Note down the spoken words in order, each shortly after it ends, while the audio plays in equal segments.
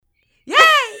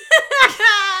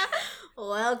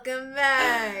Welcome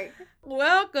back.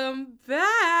 Welcome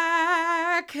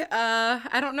back.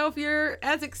 I don't know if you're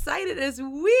as excited as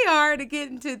we are to get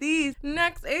into these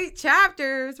next 8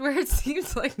 chapters where it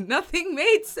seems like nothing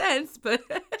made sense, but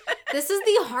this is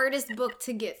the hardest book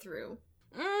to get through.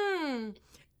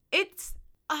 It's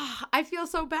I feel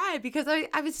so bad because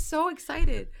I was so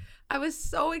excited. I was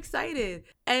so excited.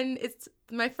 And it's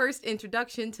my first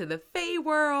introduction to the Fae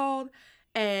world.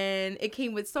 And it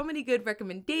came with so many good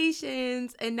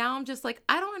recommendations. And now I'm just like,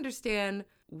 I don't understand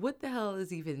what the hell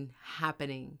is even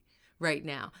happening right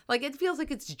now. Like, it feels like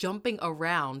it's jumping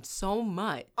around so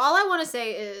much. All I want to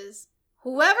say is,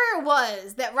 whoever it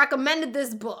was that recommended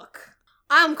this book,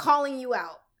 I'm calling you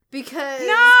out. Because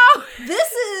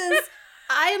this is,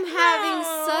 I am having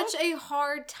such a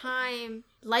hard time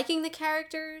liking the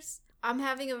characters. I'm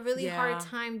having a really hard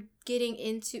time getting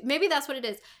into, maybe that's what it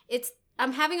is.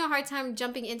 I'm having a hard time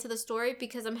jumping into the story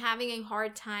because I'm having a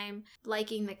hard time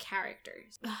liking the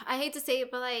characters. I hate to say it,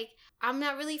 but like, I'm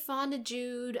not really fond of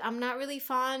Jude. I'm not really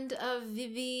fond of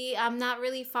Vivi. I'm not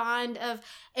really fond of,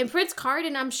 and Prince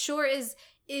Cardan, I'm sure is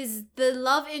the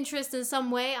love interest in some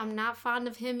way. I'm not fond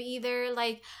of him either.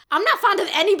 Like, I'm not fond of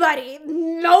anybody.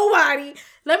 Nobody.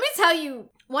 Let me tell you,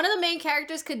 one of the main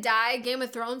characters could die Game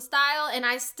of Thrones style, and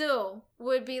I still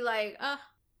would be like,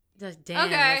 damn,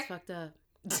 that's fucked up.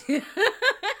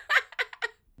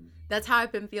 That's how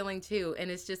I've been feeling too,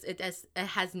 and it's just it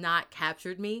has not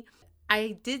captured me.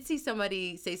 I did see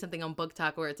somebody say something on Book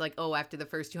Talk where it's like, oh, after the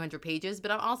first 200 pages, but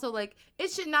I'm also like,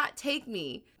 it should not take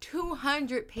me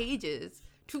 200 pages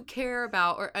to care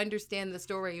about or understand the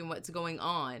story and what's going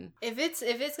on. If it's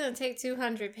gonna take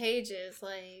 200 pages,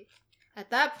 like,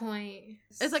 at that point,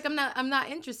 it's like I'm not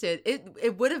interested.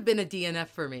 It would have been a DNF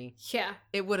for me. Yeah,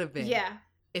 it would have been. Yeah.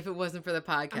 If it wasn't for the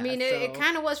podcast. I mean, it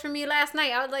kind of was for me last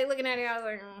night. I was like looking at it. I was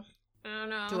like, I don't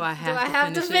know. Do I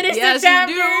have to finish the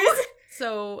chapters? You do.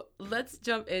 So let's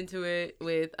jump into it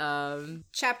with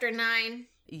chapter 9.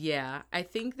 Yeah, I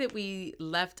think that we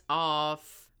left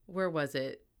off. Where was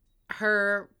it?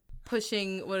 Her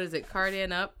pushing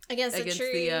Cardan up against the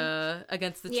tree.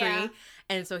 Against the tree,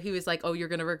 and so he was like, "Oh, you're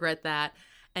gonna regret that,"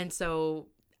 and so.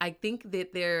 I think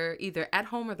that they're either at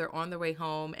home or they're on their way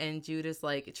home, and Jude is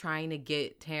like trying to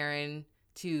get Taryn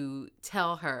to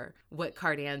tell her what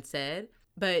Cardan said.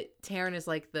 But Taryn is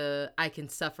like the I can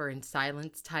suffer in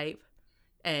silence type,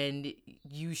 and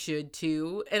you should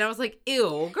too. And I was like,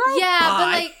 ew, girl. Yeah, bye.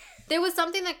 But like there was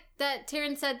something that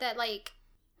Taryn said that like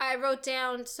I wrote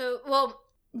down.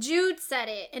 Jude said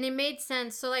it, and it made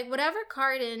sense. So like whatever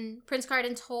Prince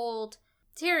Cardan told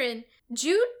Taryn,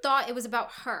 Jude thought it was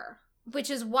about her.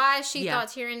 Which is why she thought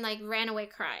Taryn, like, ran away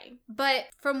crying. But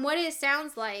from what it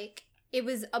sounds like, it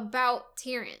was about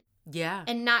Taryn. Yeah.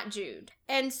 And not Jude.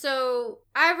 And so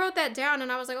I wrote that down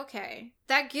and I was like, okay,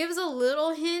 that gives a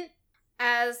little hint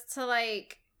as to,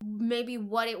 like, maybe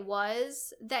what it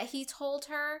was that he told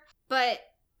her. But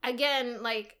again,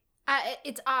 like,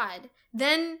 it's odd.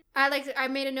 Then I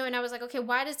made a note and I was like, okay,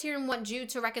 why does Taryn want Jude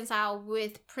to reconcile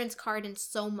with Prince Cardan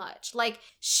so much? Like,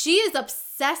 she is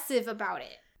obsessive about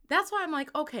it. That's why I'm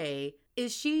like, okay,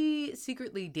 is she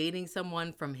secretly dating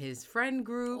someone from his friend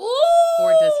group? Ooh!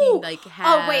 Or does he, like,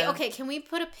 have... Oh, wait, okay, can we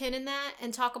put a pin in that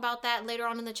and talk about that later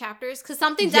on in the chapters? Because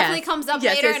something definitely comes up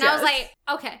later, and I was like,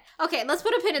 okay, let's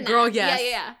put a pin in that. Girl, yes.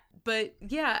 Yeah. But,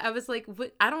 yeah, I was like,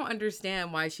 I don't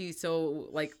understand why she's so,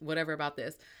 like, whatever about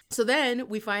this. So then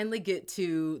we finally get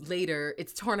to later,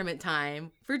 it's tournament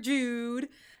time for Jude,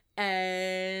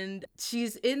 and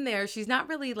she's in there. She's not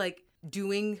really, like,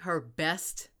 doing her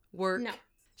best work. No.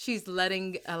 She's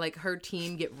letting like her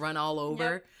team get run all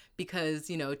over because,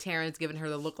 you know, Taryn's giving her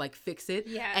the look like fix it.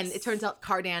 Yes. And it turns out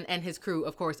Cardan and his crew,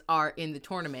 of course, are in the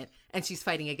tournament and she's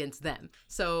fighting against them.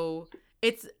 So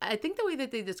I think the way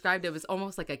that they described it was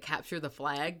almost like a capture the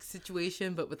flag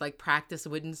situation, but with like practice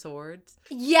wooden swords.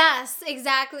 Yes,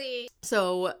 exactly.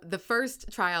 So the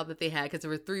first trial that they had, because there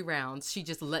were 3 rounds, she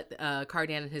just let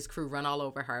Cardan and his crew run all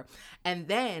over her. And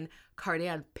then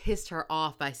Cardan pissed her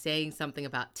off by saying something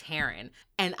about Taryn.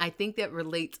 And I think that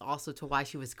relates also to why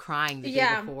she was crying the day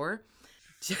before.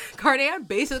 Cardan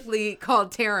basically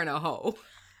called Taryn a hoe.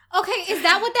 Okay, is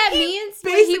that what that means?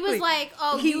 When he was like,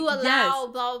 you allow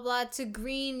blah, blah, blah to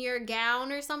green your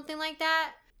gown or something like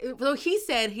that? So he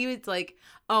said, he was like,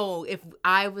 oh, if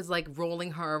I was like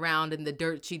rolling her around in the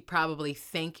dirt, she'd probably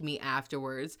thank me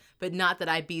afterwards. But not that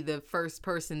I'd be the first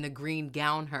person to green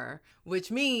gown her.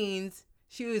 Which means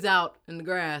she was out in the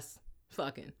grass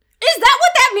fucking. Is that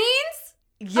what that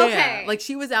means? Yeah. Okay. Like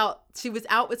she was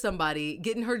out with somebody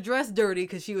getting her dress dirty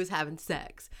because she was having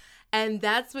sex. And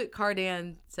that's what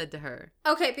Cardan said to her.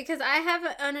 Okay, because I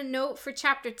have a note for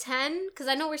chapter 10, because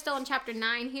I know we're still in chapter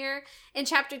 9 here. In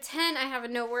chapter 10, I have a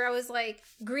note where I was like,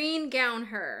 green gown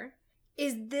her.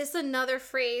 Is this another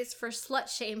phrase for slut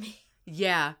shaming?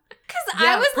 Yeah. Because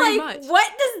I was like,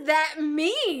 what does that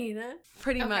mean?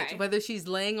 Pretty much. Whether she's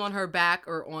laying on her back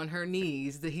or on her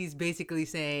knees, that he's basically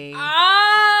saying...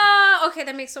 Ah, okay,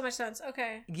 that makes so much sense.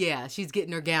 Okay. Yeah, she's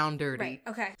getting her gown dirty. Right,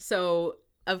 okay. So,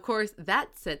 of course,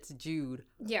 that sets Jude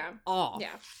off.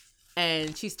 Yeah.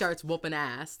 And she starts whooping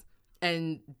ass.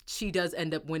 And she does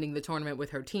end up winning the tournament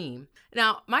with her team.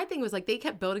 Now, my thing was, like, they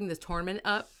kept building this tournament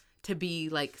up to be,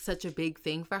 like, such a big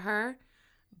thing for her.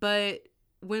 But...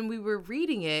 when we were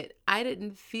reading it, I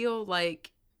didn't feel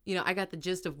like, you know, I got the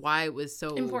gist of why it was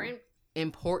so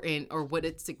important or what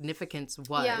its significance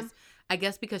was. Yeah. I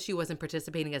guess because she wasn't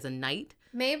participating as a knight.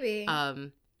 Maybe.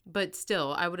 But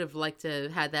still, I would have liked to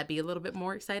have that be a little bit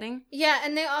more exciting. Yeah,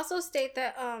 and they also state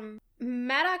that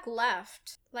Maddox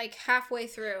left like halfway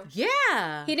through.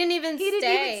 Yeah. He didn't even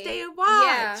stay and watch.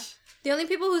 Yeah. The only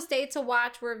people who stayed to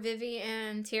watch were Vivi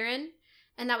and Tyrion.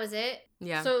 And that was it.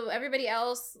 Yeah. So everybody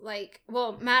else, like,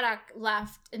 well, Maddox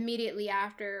left immediately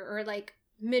after or, like,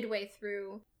 midway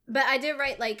through. But I did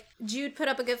write, like, Jude put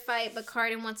up a good fight, but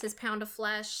Cardan wants his pound of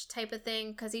flesh type of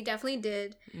thing, because he definitely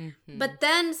did. Mm-hmm. But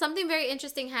then something very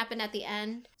interesting happened at the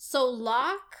end. So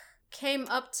Locke came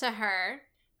up to her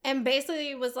and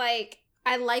basically was like,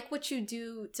 I like what you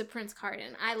do to Prince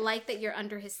Cardan. I like that you're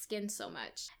under his skin so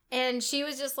much. And she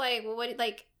was just like, well, what,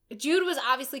 like, Jude was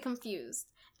obviously confused.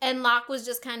 And Locke was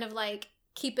just kind of like,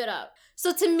 keep it up.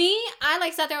 So to me, I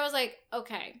like sat there, I was like,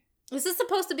 okay, this is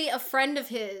supposed to be a friend of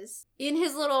his in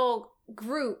his little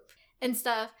group and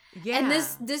stuff. Yeah. And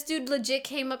this dude legit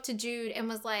came up to Jude and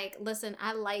was like, listen,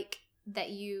 I like that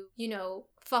you know,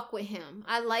 fuck with him.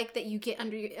 I like that you get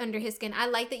under his skin. I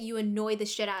like that you annoy the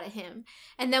shit out of him.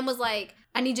 And then was like,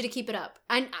 I need you to keep it up.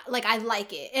 I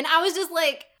like it. And I was just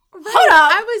like, hold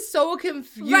up. I was so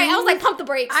confused. Right, I was like, pump the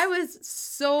brakes. I was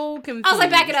so confused. I was like,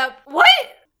 back it up. What?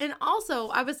 And also,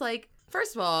 I was like,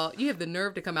 first of all, you have the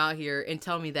nerve to come out here and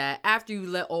tell me that after you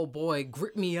let old boy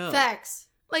grip me up. Facts.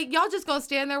 Like, y'all just gonna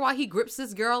stand there while he grips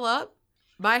this girl up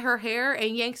by her hair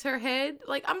and yanks her head?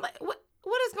 Like, I'm like, what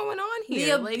is going on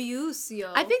here? The abuse,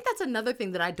 yo. I think that's another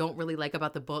thing that I don't really like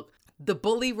about the book. The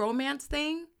bully romance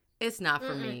thing, it's not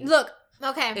for me. Look,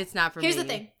 okay. It's not for me. Here's the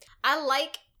thing. I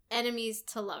like enemies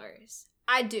to lovers.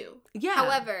 I do. Yeah.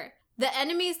 However, the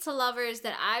enemies to lovers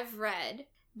that I've read,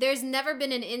 there's never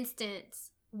been an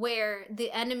instance where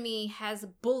the enemy has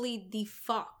bullied the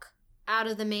fuck out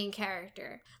of the main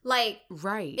character. Like,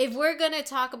 right. If we're gonna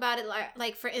talk about it,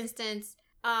 like for instance,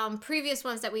 previous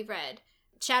ones that we've read,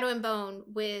 Shadow and Bone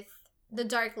with the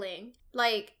Darkling,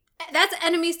 like, that's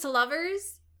enemies to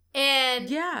lovers. And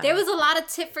there was a lot of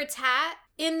tit for tat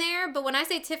in there, but when I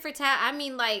say tit for tat, I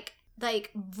mean like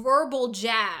verbal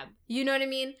jab. You know what I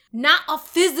mean? Not a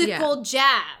physical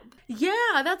jab.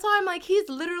 Yeah, that's why I'm like, he's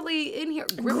literally in here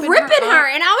gripping her.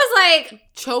 And I was like,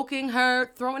 choking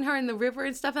her, throwing her in the river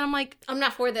and stuff. And I'm like, I'm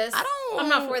not for this. I'm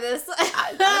not for this.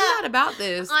 I'm not about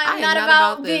this. I'm not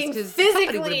about being this, physically.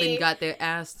 Somebody would have been got their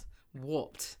ass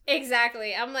whooped.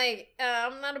 Exactly. I'm like,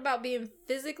 I'm not about being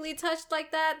physically touched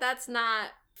like that. That's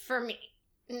not for me.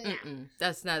 No.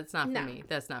 It's not for me.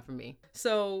 That's not for me.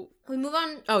 So we move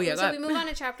on. Oh yeah. So we move on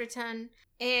to chapter 10,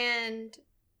 and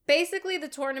basically the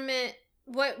tournament.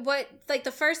 What like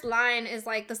the first line is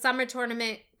like the summer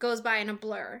tournament goes by in a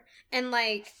blur, and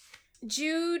like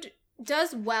Jude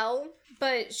does well,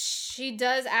 but she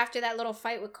does after that little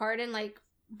fight with Cardan like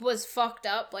was fucked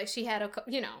up. Like she had a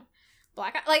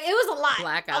black eye. Like it was a lot.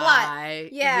 Black eye. A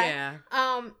lot.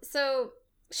 Yeah. So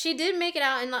she did make it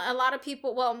out, and a lot of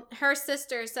people, well, her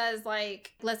sister says,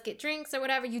 like, let's get drinks or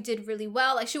whatever. You did really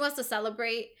well. Like, she wants to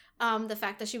celebrate the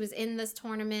fact that she was in this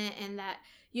tournament and that,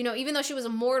 even though she was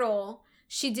immortal,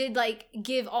 she did, like,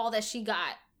 give all that she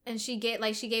got. And she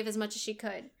gave as much as she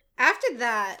could. After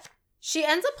that, she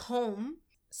ends up home.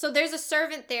 So there's a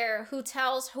servant there who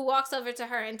walks over to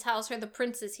her and tells her the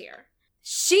prince is here.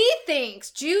 Jude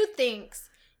thinks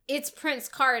it's Prince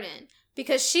Cardan.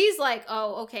 Because she's like,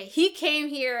 oh, okay, he came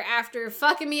here after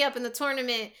fucking me up in the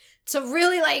tournament to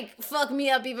really, like, fuck me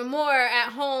up even more at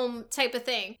home type of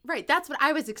thing. Right, that's what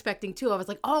I was expecting, too. I was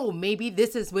like, oh, maybe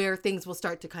this is where things will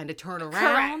start to kind of turn around.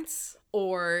 Correct.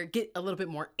 Or get a little bit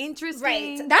more interesting.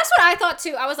 Right, that's what I thought,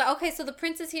 too. I was like, okay, so the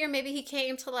prince is here. Maybe he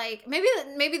came to, like,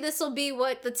 maybe this will be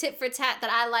what the tit for tat that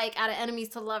I like out of enemies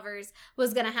to lovers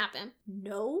was gonna happen.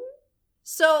 No.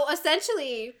 So,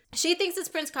 essentially, she thinks it's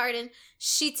Prince Cardan.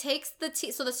 She takes the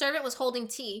tea. So, the servant was holding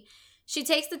tea. She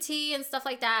takes the tea and stuff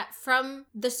like that from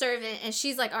the servant, and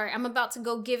she's like, all right, I'm about to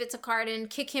go give it to Cardan,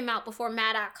 kick him out before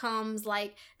Maddox comes,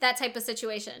 like that type of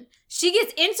situation. She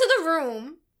gets into the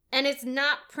room, and it's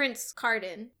not Prince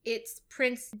Cardan, it's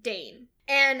Prince Dane.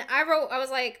 And I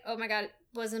was like, oh my God,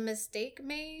 was a mistake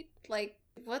made? Like,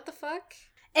 what the fuck?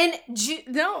 And Jude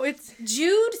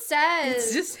says...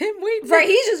 It's just him waiting. Right,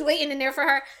 he's just waiting in there for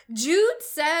her. Jude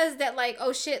says that, like,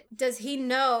 oh shit, does he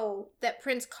know that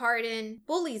Prince Cardan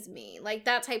bullies me? Like,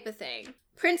 that type of thing.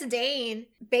 Prince Dane,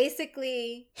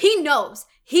 basically, he knows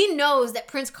that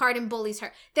Prince Cardan bullies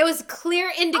her. There was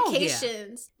clear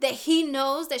indications that he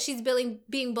knows that she's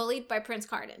being bullied by Prince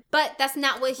Cardan. But that's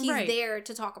not what he's there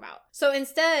to talk about. So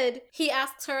instead, he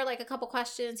asks her, like, a couple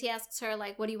questions. He asks her,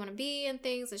 like, what do you want to be and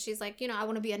things? And she's like, I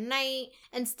want to be a knight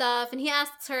and stuff. And he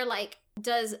asks her, like,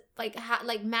 does, like,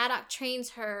 Maddox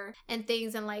trains her and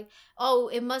things. And, like, oh,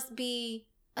 it must be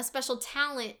a special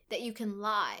talent that you can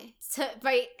lie.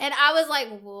 Right? And I was like,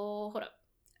 whoa, hold up.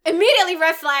 Immediately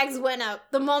red flags went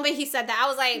up the moment he said that. I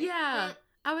was like, yeah.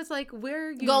 I was like, where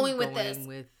are you going with this?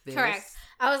 Correct.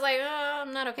 I was like, oh,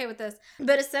 I'm not okay with this.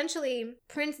 But essentially,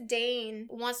 Prince Dane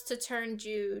wants to turn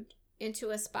Jude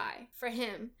into a spy for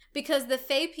him because the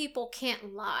Fae people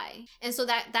can't lie. And so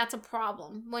that's a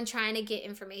problem when trying to get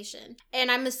information.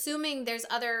 And I'm assuming there's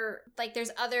other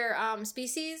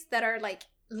species that are like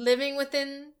living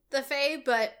within the Fae,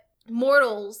 but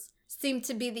mortals seem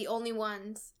to be the only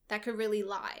ones that could really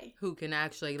lie. Who can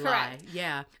actually lie.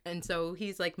 Yeah. And so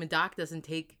he's like, Maddox doesn't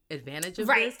take advantage of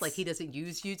this. Like, he doesn't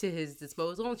use you to his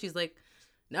disposal. And she's like,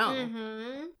 no.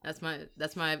 Mm-hmm.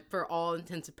 That's my, for all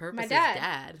intents and purposes,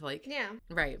 dad. Like, yeah.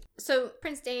 Right. So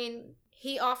Prince Dane,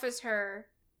 he offers her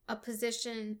a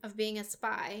position of being a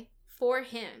spy for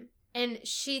him. And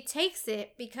she takes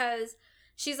it because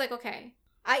she's like, okay,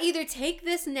 I either take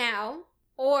this now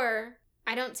or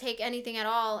I don't take anything at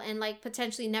all and like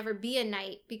potentially never be a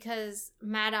knight because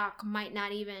Maddox might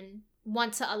not even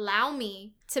want to allow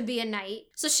me to be a knight.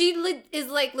 So she is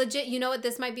like, legit, you know what?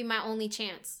 This might be my only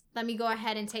chance. Let me go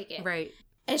ahead and take it. Right.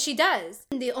 And she does.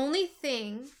 The only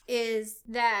thing is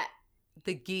that...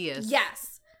 the geas.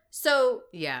 Yes. So...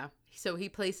 yeah. So he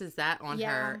places that on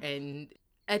her and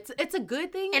it's a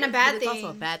good thing. And a bad thing. It's also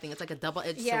a bad thing. It's like a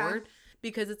double-edged sword.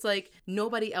 Because it's like,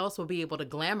 nobody else will be able to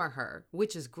glamour her,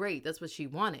 which is great. That's what she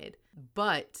wanted.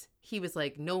 But he was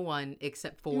like, no one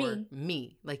except for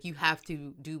me. Like, you have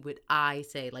to do what I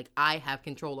say. Like, I have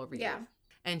control over you.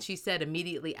 And she said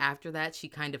immediately after that, she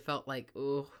kind of felt like,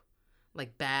 ugh,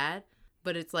 like bad.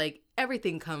 But it's like,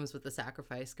 everything comes with a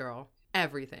sacrifice, girl.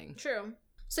 Everything. True.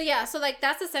 So yeah, so like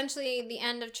that's essentially the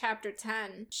end of chapter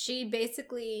 10. She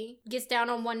basically gets down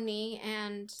on one knee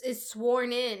and is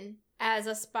sworn in as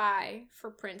a spy for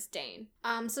Prince Dane.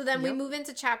 So then we move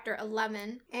into chapter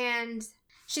 11 and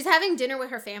she's having dinner with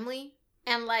her family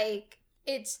and like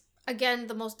it's again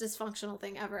the most dysfunctional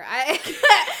thing ever.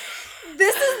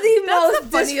 This is the most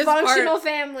dysfunctional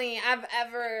family I've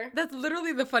ever... That's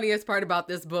literally the funniest part about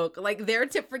this book. Like, they're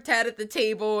tit for tat at the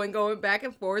table and going back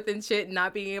and forth and shit and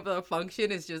not being able to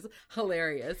function is just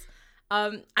hilarious.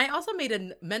 I also made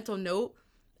a mental note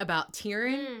about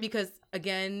Tyrion because,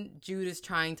 again, Jude is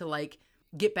trying to, like,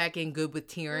 get back in good with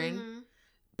Tyrion. Mm-hmm.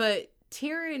 But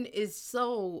Tyrion is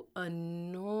so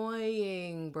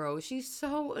annoying, bro. She's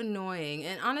so annoying.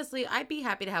 And honestly, I'd be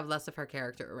happy to have less of her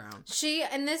character around. She,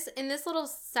 in this little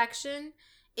section,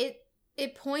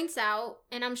 it points out,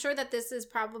 and I'm sure that this is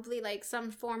probably like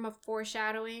some form of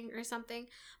foreshadowing or something,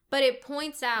 but it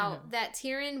points out that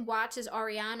Tyrion watches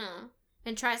Ariana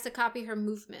and tries to copy her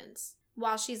movements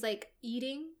while she's like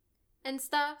eating and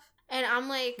stuff. And I'm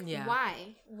like,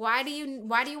 why? Why do you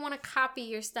want to copy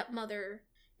your stepmother?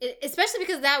 Especially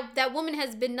because that woman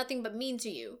has been nothing but mean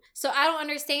to you. So I don't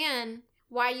understand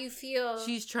why you feel...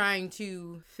 She's trying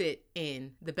to fit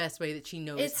in the best way that she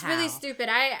knows how. It's really stupid.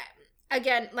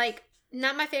 Again, like,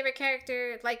 not my favorite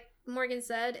character. Like Morgan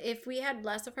said, if we had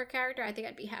less of her character, I think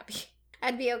I'd be happy.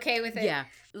 I'd be okay with it. Yeah.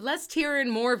 Less Tyrion,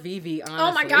 more Vivi, honestly.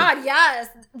 Oh my God, yes.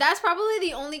 That's probably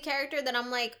the only character that I'm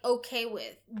like okay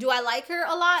with. Do I like her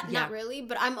a lot? Yeah. Not really,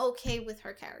 but I'm okay with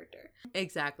her character.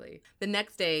 Exactly. The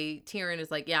next day, Tyrion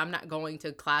is like, yeah, I'm not going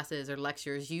to classes or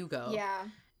lectures. You go. Yeah.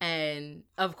 And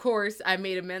of course, I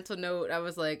made a mental note. I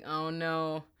was like, oh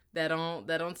no, that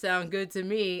don't sound good to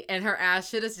me. And her ass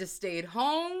should have just stayed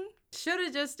home. Should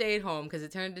have just stayed home because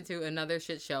it turned into another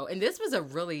shit show. And this was a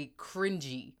really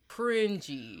cringy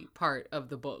part of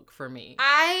the book for me.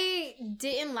 I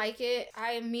didn't like it.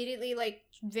 I immediately, like,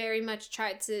 very much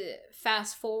tried to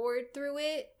fast forward through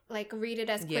it. like read it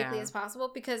as quickly as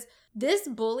possible, because this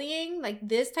bullying, like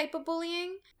this type of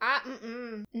bullying,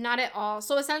 not at all.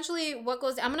 So essentially I'm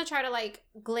going to try to like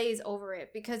glaze over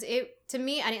it, because to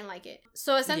me, I didn't like it.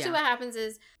 So essentially what happens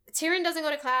is Tyrion doesn't go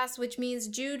to class, which means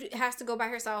Jude has to go by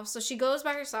herself. So she goes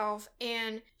by herself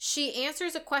and she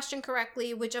answers a question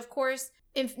correctly, which of course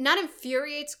not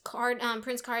infuriates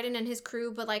Prince Cardan and his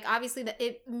crew, but like obviously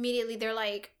immediately they're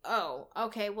like, oh,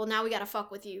 okay, well now we gotta fuck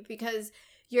with you because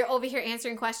you're over here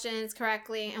answering questions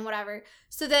correctly and whatever.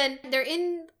 So then they're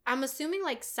in, I'm assuming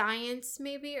like science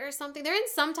maybe or something. They're in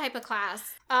some type of class.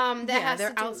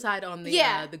 They're outside on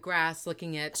the grass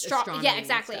looking at astronomy. Yeah,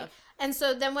 exactly. And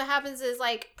so then what happens is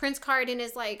like Prince Cardan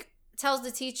is like tells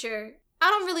the teacher, I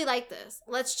don't really like this.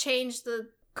 Let's change the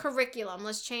curriculum.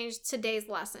 Let's change today's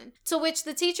lesson. To which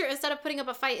the teacher, instead of putting up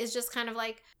a fight, is just kind of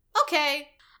like, okay.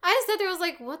 I just sat there, I was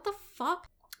like, what the fuck?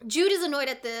 Jude is annoyed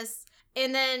at this.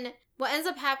 And then what ends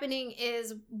up happening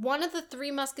is one of the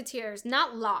three musketeers,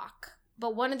 not Locke,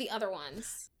 but one of the other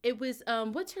ones. It was,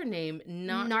 what's her name?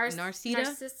 Narcissa?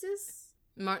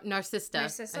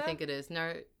 Narcissa, I think it is.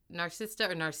 Narcissa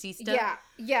or Narcissa?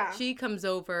 Yeah. She comes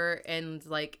over and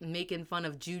like making fun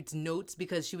of Jude's notes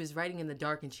because she was writing in the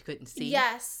dark and she couldn't see.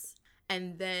 Yes.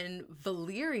 And then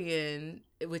Valerian,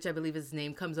 which I believe is his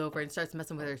name, comes over and starts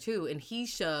messing with her too. And he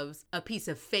shoves a piece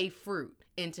of fey fruit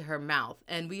into her mouth.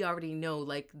 And we already know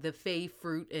like the fey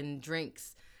fruit and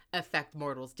drinks affect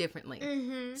mortals differently.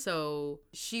 Mm-hmm. So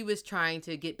she was trying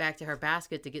to get back to her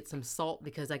basket to get some salt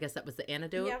because I guess that was the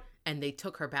antidote. Yep. And they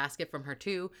took her basket from her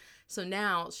too. So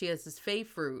now she has this fey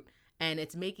fruit and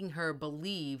it's making her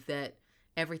believe that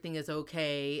everything is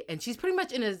okay. And she's pretty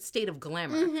much in a state of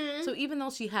glamour. Mm-hmm. So even though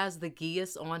she has the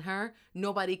geas on her,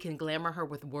 nobody can glamour her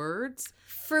with words.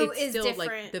 Fruit is still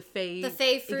different. Like the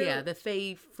fey fruit. Yeah, the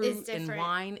fey fruit and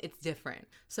wine, it's different.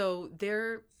 So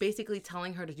they're basically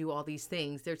telling her to do all these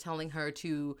things. They're telling her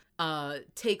to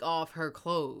take off her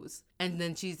clothes. And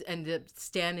then she's ended up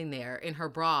standing there in her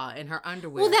bra and her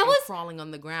underwear and crawling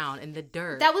on the ground in the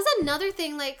dirt. That was another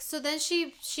thing. Like, so then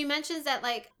she mentions that,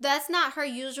 like, that's not her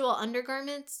usual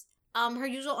undergarments. Her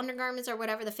usual undergarments are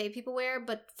whatever the Fae people wear.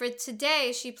 But for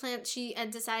today, she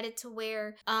decided to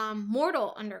wear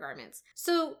mortal undergarments.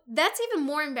 So that's even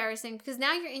more embarrassing because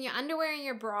now you're in your underwear and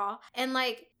your bra. And,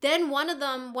 like, then one of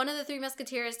the three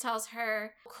musketeers tells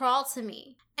her, crawl to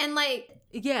me. And like,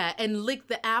 yeah, and lick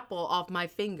the apple off my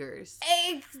fingers.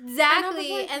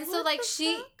 Exactly. And so like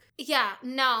so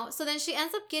then she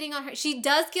ends up she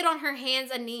does get on her hands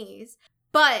and knees,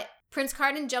 but Prince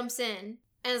Cardan jumps in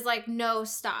and is like, no,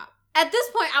 stop. At this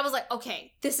point, I was like,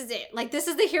 okay, this is it. Like, this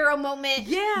is the hero moment.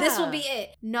 Yeah. This will be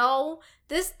it. No,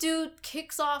 this dude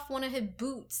kicks off one of his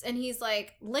boots and he's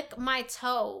like, lick my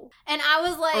toe. And I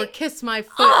was like, or kiss my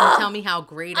foot and tell me how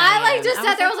great I am. I like just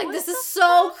sat there. I was like, this is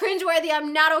so cringeworthy.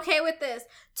 I'm not okay with this.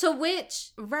 To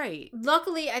which,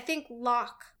 luckily, I think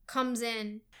Locke comes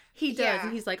in. He does. Yeah.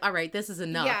 And he's like, all right, this is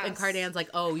enough. Yes. And Cardan's like,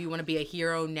 oh, you want to be a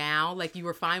hero now? Like, you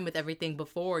were fine with everything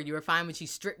before. You were fine when she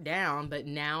stripped down, but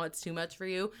now it's too much for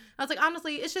you. I was like,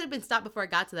 honestly, it should have been stopped before I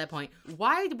got to that point.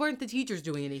 Why weren't the teachers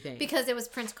doing anything? Because it was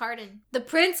Prince Cardan. The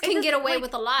prince can get away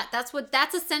with a lot.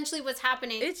 That's essentially what's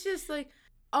happening. It's just like,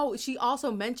 oh, she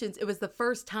also mentions it was the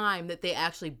first time that they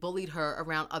actually bullied her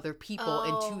around other people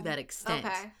and to that extent.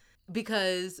 Okay.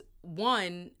 Because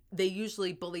one, they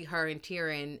usually bully her and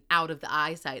Tyrion out of the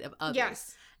eyesight of others.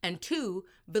 Yes. And two,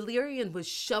 Valerian was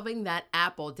shoving that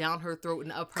apple down her throat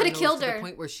and up her nose to the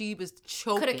point where she was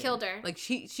choking. Could have killed her. Like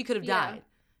she could have died.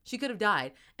 She could have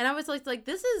died. And I was like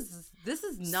this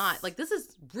is not, like, this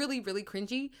is really, really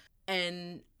cringy.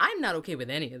 And I'm not okay with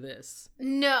any of this.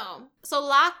 No. So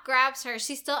Locke grabs her.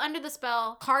 She's still under the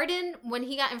spell. Cardan, when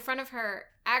he got in front of her,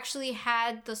 actually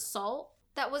had the salt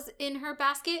that was in her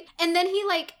basket, and then he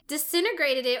like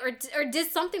disintegrated it or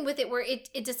did something with it where it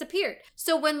disappeared.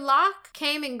 So when Locke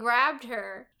came and grabbed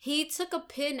her, he took a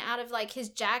pin out of like his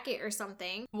jacket or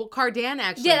something. Well, Cardan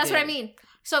actually that's what I mean.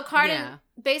 So Cardan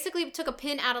basically took a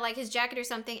pin out of like his jacket or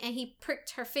something and he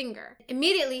pricked her finger.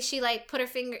 Immediately she like put her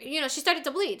finger, she started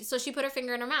to bleed, so she put her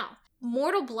finger in her mouth.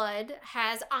 Mortal blood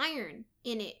has iron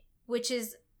in it, which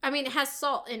is, it has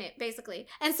salt in it basically.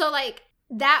 And so like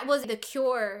that was the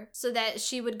cure so that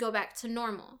she would go back to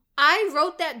normal. I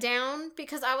wrote that down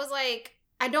because I was like,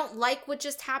 I don't like what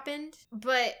just happened,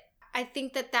 but I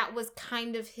think that was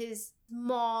kind of his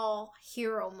small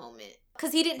hero moment.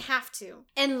 Because he didn't have to.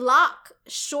 And Locke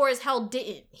sure as hell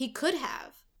didn't. He could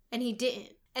have, and he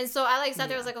didn't. And so I sat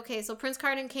there, I was like, okay, so Prince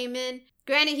Cardan came in.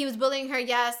 Granted, he was bullying her,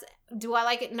 yes. Do I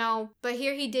like it? No. But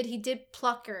here he did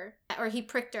pluck her, or he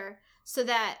pricked her, so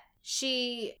that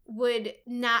she would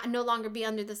no longer be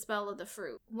under the spell of the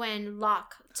fruit when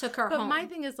Locke took her home. But my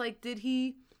thing is, like, did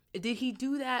he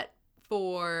do that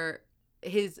for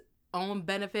his own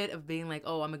benefit of being like,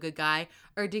 oh, I'm a good guy?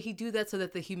 Or did he do that so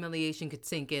that the humiliation could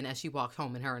sink in as she walked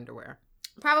home in her underwear?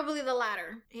 Probably the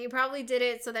latter. He probably did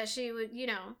it so that she would,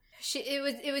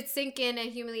 it would sink in,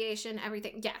 and humiliation,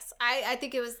 everything. Yes, I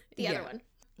think it was the other one.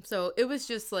 So it was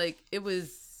just like, it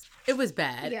was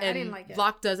bad. Yeah, and I didn't like it.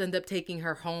 Locke does end up taking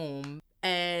her home.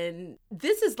 And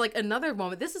this is like another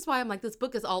moment. This is why I'm like, this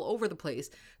book is all over the place.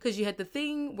 Because you had the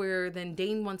thing where then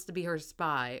Dane wants to be her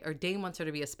spy, or Dane wants her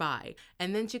to be a spy.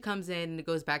 And then she comes in and it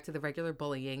goes back to the regular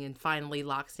bullying. And finally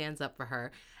Locke stands up for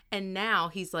her. And now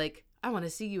he's like, I want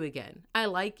to see you again. I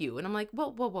like you. And I'm like, whoa.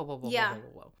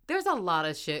 Whoa. There's a lot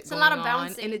of shit going on. It's a lot of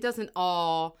bouncing. And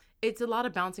it's a lot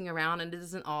of bouncing around, and it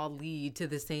doesn't all lead to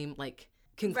the same, like,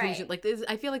 conclusion. Right. Like,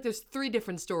 I feel like there's 3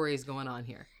 different stories going on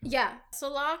here. Yeah.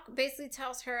 So Locke basically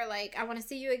tells her, like, I want to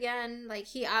see you again. Like,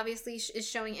 he obviously is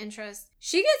showing interest.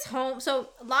 She gets home. So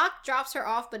Locke drops her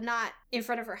off, but not in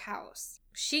front of her house.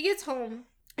 She gets home,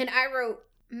 and I wrote,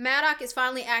 Maddox is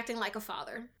finally acting like a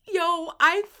father. Yo,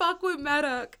 I fuck with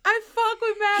Maddox.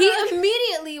 He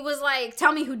immediately was like,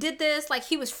 tell me who did this. Like,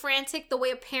 he was frantic the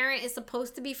way a parent is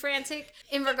supposed to be frantic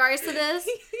in regards to this.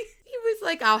 He was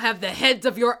like, I'll have the heads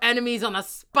of your enemies on a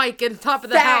spike at the top of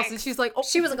the house. And she's like, oh.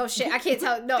 She was like, oh shit, I can't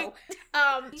tell. No.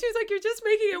 She was like, you're just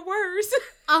making it worse.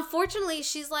 Unfortunately,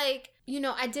 she's like,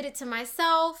 I did it to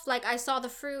myself. Like, I saw the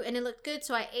fruit and it looked good,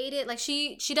 so I ate it. Like,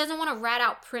 she doesn't want to rat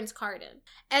out Prince Cardan.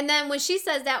 And then when she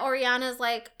says that, Oriana's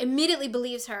like, immediately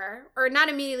believes her. Or not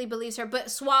immediately believes her,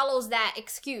 but swallows that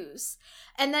excuse.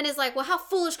 And then is like, well, how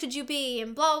foolish could you be?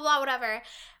 And blah, blah, blah, whatever.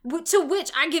 To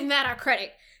which I give Maddox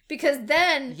credit. Because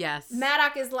then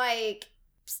Maddox is like,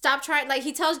 stop trying. Like,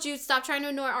 he tells Jude, stop trying to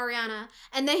annoy Oriana.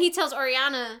 And then he tells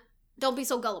Oriana, don't be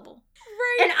so gullible.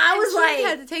 Right. And I was like,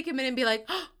 had to take a minute and be like,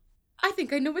 oh, I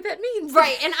think I know what that means.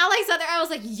 Right. And I like sat there, I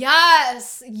was like,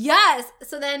 yes.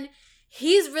 So then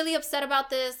he's really upset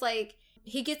about this. Like,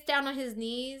 he gets down on his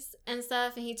knees and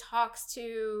stuff, and he talks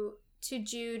to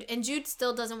Jude, and Jude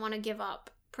still doesn't want to give up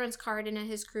Prince Cardan and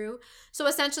his crew. So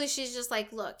essentially she's just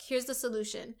like, look, here's the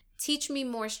solution. Teach me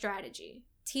more strategy.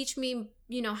 Teach me,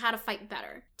 how to fight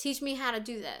better. Teach me how to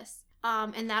do this.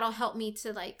 And that'll help me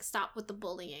to, like, stop with the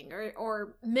bullying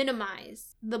or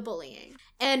minimize the bullying.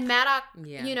 And Maddox,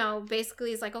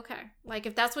 basically is like, okay, like,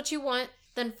 if that's what you want,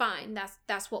 then fine.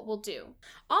 That's what we'll do.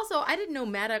 Also, I didn't know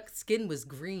Maddox's skin was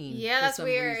green. Yeah, that's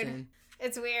weird. Reason.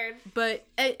 It's weird. But,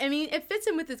 I mean, it fits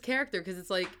in with his character because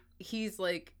it's like, he's,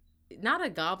 like, not a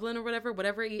goblin or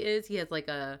whatever he is. He has, like,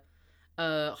 a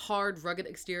hard, rugged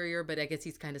exterior, but I guess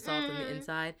he's kind of soft on the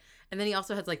inside. And then he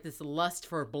also has, like, this lust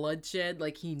for bloodshed.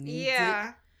 Like, he needs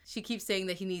it. She keeps saying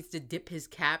that he needs to dip his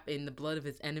cap in the blood of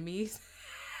his enemies.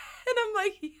 And I'm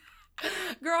like,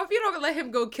 girl, if you don't let him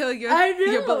go kill your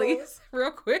bullies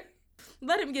real quick,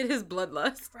 let him get his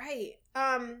bloodlust. Right.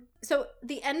 So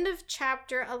the end of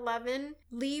chapter 11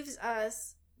 leaves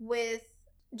us with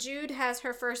Jude has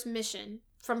her first mission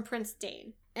from Prince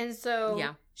Dane. And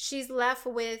so she's left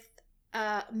with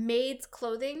maid's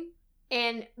clothing,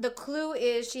 and the clue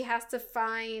is she has to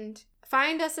find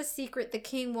us a secret the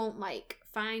king won't like.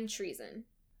 Find treason.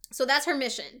 So that's her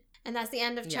mission, and that's the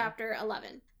end of chapter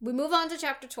 11. We move on to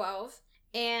chapter 12,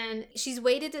 and she's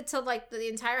waited until, like, the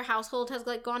entire household has,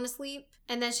 like, gone to sleep,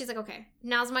 and then she's like, okay,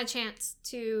 now's my chance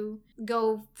to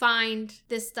go find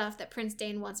this stuff that Prince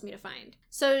Dane wants me to find.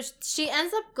 So she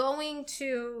ends up going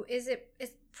to, it's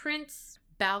Prince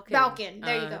Balkan.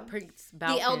 There you go. Prince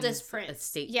Balkan's the eldest prince.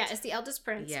 Estate. Yeah, it's the eldest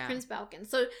prince, Prince Balkan.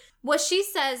 So what she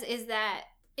says is that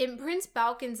in Prince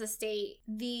Balkan's estate,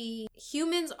 the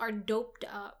humans are doped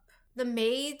up. The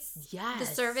maids, the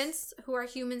servants who are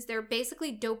humans, they're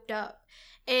basically doped up.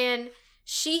 And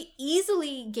she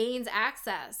easily gains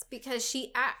access because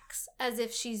she acts as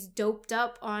if she's doped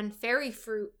up on fairy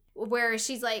fruit, where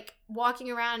she's, like, walking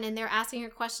around and they're asking her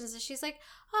questions and she's like,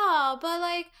 oh, but,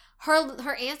 like,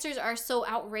 her answers are so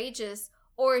outrageous,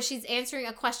 or she's answering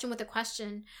a question with a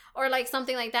question, or, like,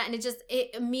 something like that, and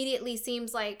it immediately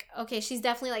seems like, okay, she's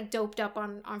definitely, like, doped up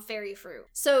on fairy fruit.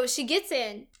 So she gets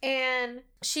in and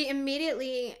she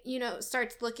immediately,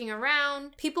 starts looking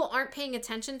around. People aren't paying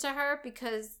attention to her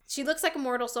because she looks like a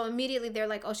mortal, so immediately they're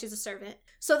like, oh, she's a servant.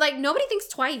 So, like, nobody thinks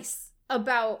twice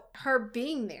about her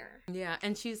being there. Yeah,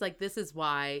 and she's like, this is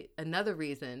another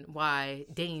reason why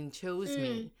Dane chose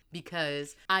me,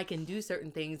 because I can do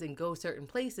certain things and go certain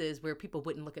places where people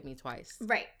wouldn't look at me twice.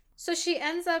 Right. So she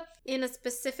ends up in a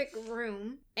specific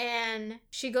room and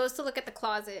she goes to look at the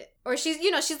closet. Or she's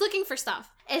looking for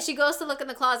stuff. And she goes to look in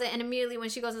the closet and immediately when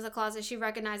she goes into the closet, she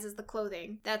recognizes the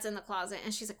clothing that's in the closet.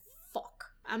 And she's like, fuck,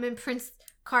 I'm in Prince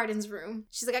Carden's room.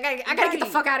 She's like, I gotta get the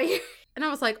fuck out of here. And I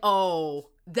was like,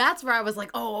 oh, that's where I was like,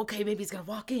 oh, okay, maybe he's gonna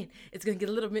walk in. It's gonna get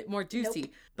a little bit more juicy.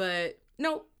 Nope. But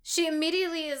nope. She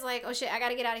immediately is like, oh shit, I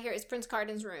gotta get out of here. It's Prince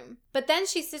Carden's room. But then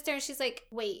she sits there and she's like,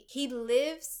 wait, he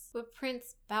lives with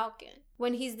Prince Balkan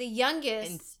when he's the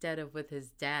youngest. Instead of with his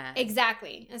dad.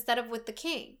 Exactly. Instead of with the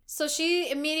king. So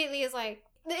she immediately is like,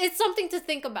 it's something to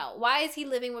think about. Why is he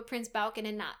living with Prince Balkan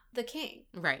and not the king?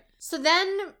 Right. So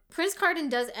then Prince Carden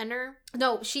does enter.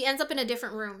 No, she ends up in a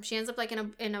different room. She ends up like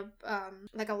in a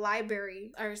like a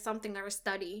library or something, or a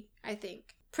study, I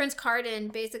think. Prince Carden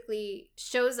basically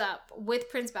shows up with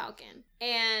Prince Balkan.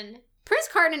 And Prince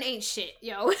Carden ain't shit,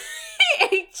 yo.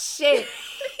 He ain't shit.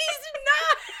 He's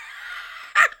not.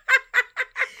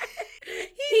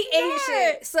 He ain't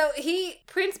shit. So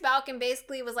Prince Balkan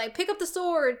basically was like, pick up the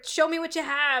sword, show me what you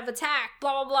have, attack,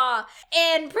 blah, blah, blah.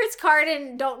 And Prince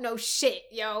Carden don't know shit,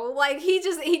 yo. Like,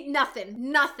 he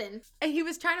nothing. And he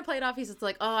was trying to play it off. He's just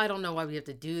like, oh, I don't know why we have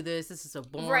to do this. This is so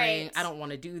boring. Right. I don't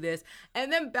want to do this.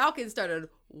 And then Balkan started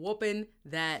whooping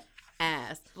that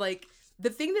ass. Like, the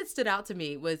thing that stood out to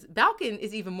me was Balkan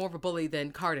is even more of a bully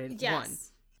than Carden. Yes. One.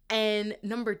 And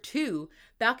number two,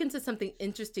 Balkan said something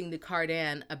interesting to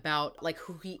Cardan about like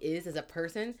who he is as a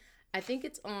person. I think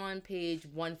it's on page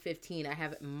 115. I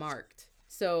have it marked.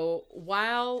 So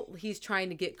while he's trying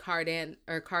to get Cardan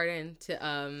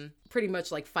to pretty much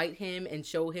like fight him and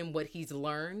show him what he's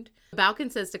learned, Balkan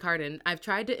says to Cardan, I've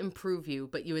tried to improve you,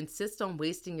 but you insist on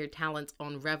wasting your talents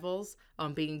on revels,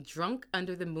 on being drunk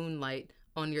under the moonlight,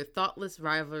 on your thoughtless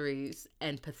rivalries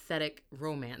and pathetic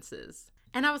romances.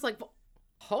 And I was like, well,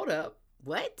 hold up.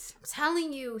 What? I'm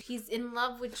telling you, he's in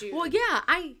love with Jude. Well, yeah,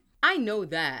 I know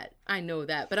that.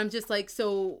 But I'm just like,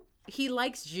 so he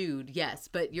likes Jude, yes,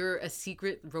 but you're a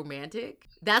secret romantic?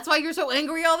 That's why you're so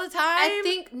angry all the time? I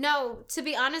think, no, to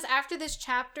be honest, after this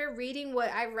chapter, reading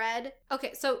what I read,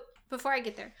 okay, so before I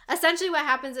get there, essentially what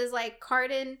happens is like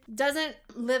Carden doesn't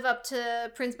live up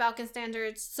to Prince Balkan's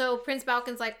standards. So Prince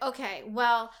Balkan's like, okay,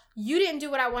 well, you didn't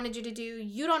do what I wanted you to do.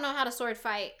 You don't know how to sword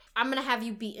fight. I'm going to have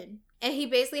you beaten. And he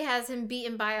basically has him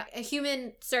beaten by a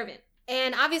human servant.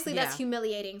 And obviously that's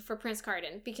humiliating for Prince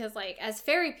Carden because like as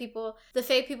fairy people, the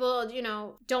fae people,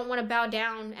 don't want to bow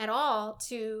down at all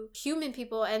to human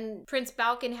people. And Prince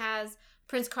Balkan has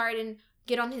Prince Carden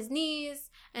get on his knees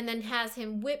and then has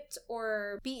him whipped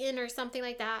or beaten or something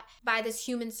like that by this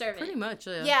human servant. Pretty much,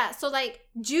 yeah. Yeah, so like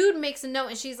Jude makes a note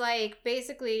and she's like,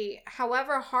 basically,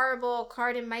 however horrible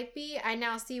Carden might be, I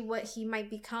now see what he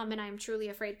might become and I'm truly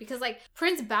afraid. Because like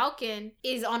Prince Balkan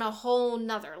is on a whole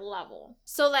nother level.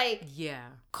 So like, yeah,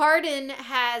 Carden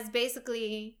has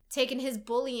basically taken his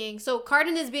bullying. So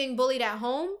Carden is being bullied at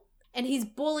home and he's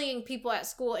bullying people at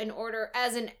school in order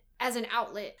as an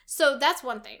outlet. So that's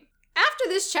one thing. After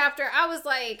this chapter, I was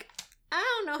like, I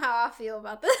don't know how I feel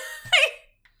about this.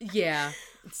 Yeah,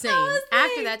 same.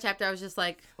 After that chapter, I was just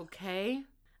like, okay,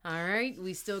 all right,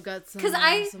 we still got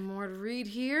some more to read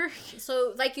here.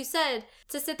 So, like you said,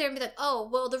 to sit there and be like, oh,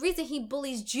 well, the reason he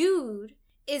bullies Jude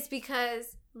is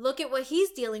because look at what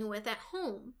he's dealing with at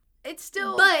home. It's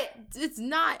still, but it's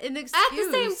not an excuse. At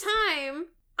the same time,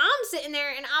 I'm sitting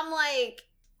there and I'm like,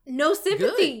 no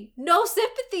sympathy. Good. No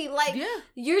sympathy. Like,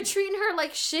 you're treating her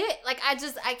like shit. Like, I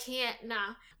can't,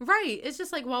 nah. Right. It's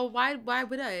just like, well, why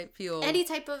would I feel any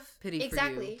type of pity for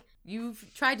you?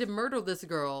 You've tried to murder this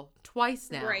girl twice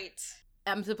now. Right.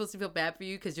 I'm supposed to feel bad for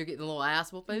you because you're getting a little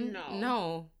ass whooping?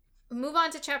 No. Move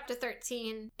on to chapter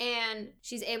 13, and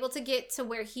she's able to get to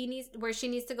where she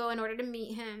needs to go in order to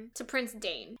meet him, to Prince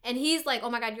Dane. And he's like, oh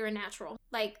my God, you're a natural.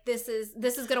 Like, this is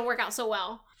gonna work out so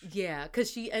well. Yeah, because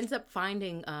she ends up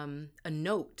finding a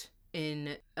note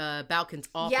in Balkan's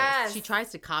office. Yes. She tries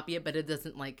to copy it, but it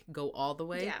doesn't like go all the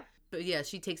way. Yeah. But yeah,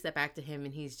 she takes that back to him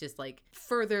and he's just like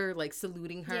further like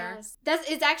saluting her. Yes.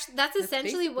 That's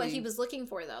essentially what he was looking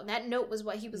for though. That note was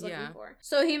what he was looking for.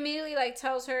 So he immediately like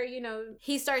tells her,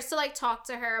 he starts to like talk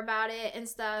to her about it and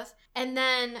stuff. And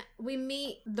then we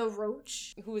meet the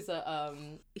Roach. Who is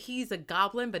he's a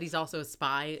goblin, but he's also a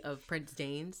spy of Prince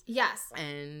Dane's. Yes.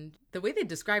 And the way they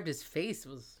described his face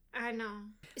was, I know.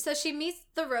 So she meets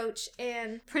the Roach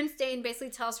and Prince Dane basically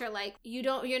tells her like,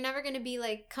 you're never going to be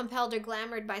like compelled or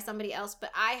glamored by somebody else,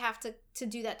 but I have to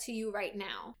do that to you right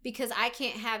now because I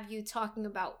can't have you talking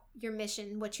about your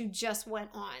mission, what you just went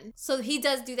on. So he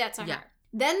does do that to her.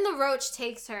 Then the Roach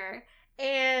takes her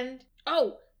and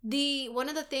One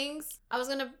of the things I was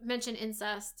gonna mention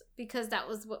incest because that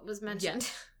was what was mentioned.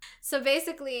 Yes. So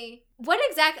basically,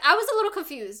 I was a little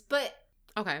confused, but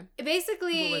okay,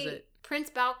 basically, what was it? Prince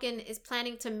Balkan is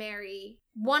planning to marry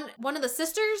one of the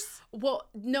sisters. Well,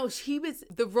 no,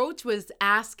 the Roach was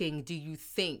asking, do you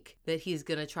think that he's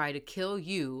gonna try to kill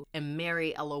you and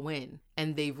marry Eowyn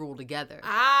and they rule together?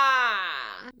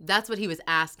 That's what he was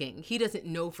asking. He doesn't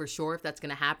know for sure if that's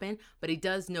gonna happen, but he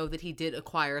does know that he did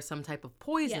acquire some type of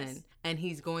poison. Yes. And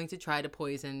he's going to try to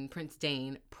poison Prince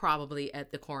Dain probably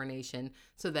at the coronation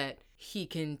so that he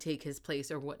can take his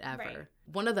place or whatever. Right.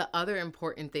 One of the other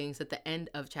important things at the end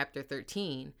of chapter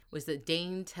 13 was that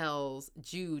Dain tells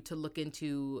Jude to look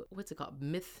into, what's it called?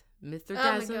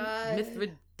 Mithridatism? Oh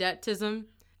Mithridatism?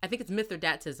 I think it's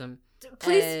Mithridatism.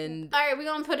 Please. All right, we're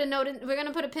going to put we're going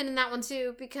to put a pin in that one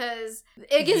too because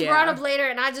it gets brought up later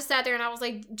and I just sat there and I was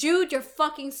like, Jude, you're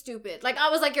fucking stupid. Like, I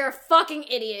was like, you're a fucking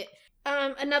idiot.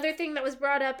 Another thing that was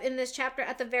brought up in this chapter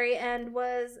at the very end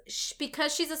was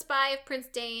because she's a spy of Prince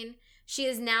Dain, she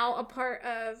is now a part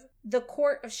of the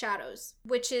Court of Shadows,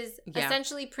 which is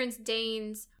essentially Prince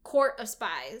Dain's court of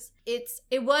spies.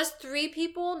 It was 3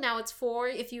 people, now it's 4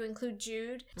 if you include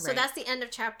Jude. Right. So that's the end of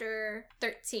chapter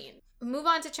 13. Move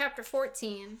on to chapter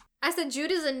 14. I said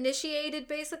Jude is initiated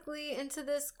basically into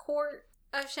this Court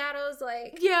of Shadows,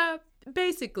 like... Yeah,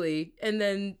 basically. And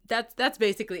then that's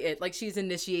basically it. Like, she's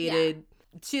initiated... Yeah.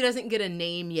 She doesn't get a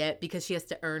name yet because she has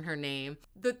to earn her name.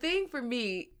 The thing for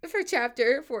me, for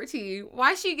chapter 14,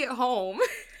 why she get home?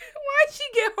 Why'd she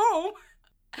get home?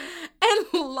 And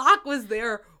Locke was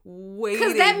there waiting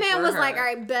because that man was like, all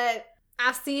right, bet.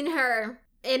 I've seen her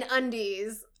in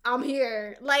undies. I'm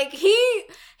here. Like, he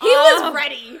was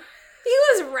ready. He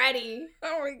was ready.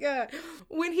 Oh my God.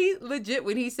 When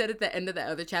he said at the end of the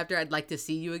other chapter, I'd like to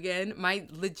see you again, my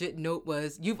legit note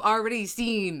was, you've already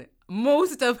seen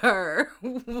most of her.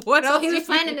 What else? So he was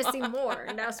planning to see more,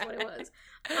 and that's what it was.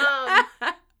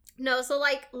 No, so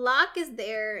like Locke is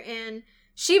there, and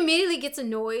she immediately gets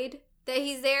annoyed that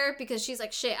he's there because she's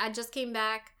like, shit, I just came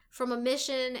back from a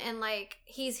mission, and like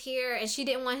he's here, and she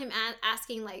didn't want him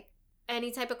asking like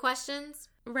any type of questions.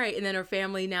 Right, and then her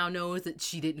family now knows that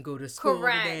she didn't go to school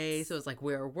today, so it's like,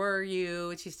 where were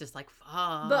you? And she's just like,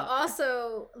 fuck. But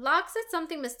also, Locke said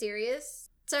something mysterious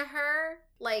to her.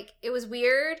 Like, it was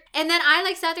weird. And then I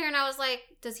like sat there and I was like,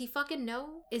 does he fucking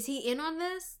know? Is he in on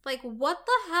this? Like, what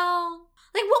the hell?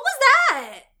 Like, what was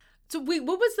that? So wait,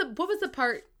 what was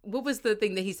the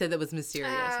thing that he said that was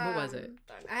mysterious? What was it?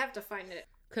 I have to find it.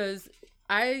 Because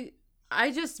I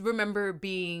just remember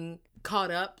being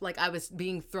caught up, like I was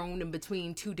being thrown in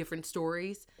between 2 different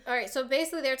stories. All right, so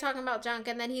basically they're talking about junk,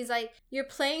 and then he's like, you're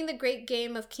playing the great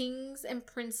game of kings and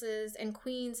princes and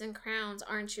queens and crowns,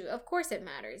 aren't you? Of course it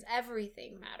matters.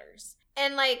 Everything matters.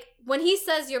 And like, when he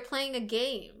says you're playing a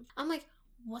game, I'm like,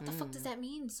 what the fuck does that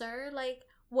mean, sir? Like,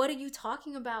 what are you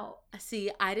talking about?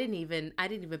 See, I didn't even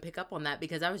pick up on that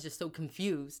because I was just so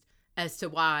confused as to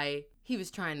why he was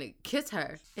trying to kiss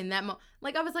her in that moment.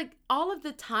 Like, I was like, all of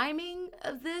the timing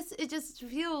of this, it just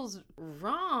feels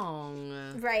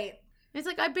wrong. Right. It's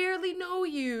like, I barely know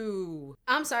you.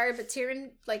 I'm sorry, but Tyrion,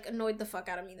 like, annoyed the fuck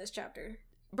out of me this chapter.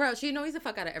 Bro, she annoys the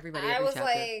fuck out of everybody every chapter.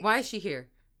 Like, why is she here?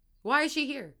 Why is she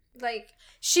here? Like,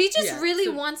 she just really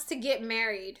wants to get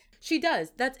married. She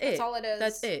does. That's it. That's all it is.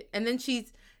 That's it. And then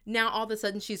now all of a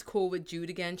sudden she's cool with Jude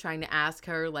again, trying to ask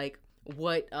her, like,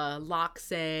 what Locke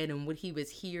said and what he was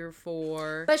here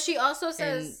for. But she also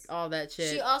says all that shit.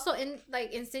 She also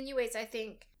insinuates, I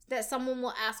think, that someone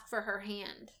will ask for her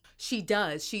hand. She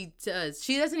does. She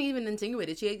doesn't even insinuate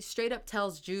it. She straight up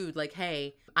tells Jude, like,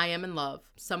 hey, I am in love.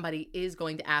 Somebody is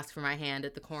going to ask for my hand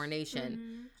at the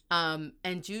coronation. Mm-hmm.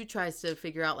 And Jude tries to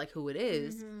figure out like who it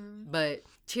is, but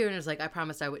Tyrion is like, I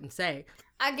promised I wouldn't say.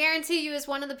 I guarantee you it's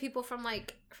one of the people from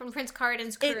Prince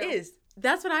Carden's crew. It is.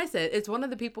 That's what I said. It's one of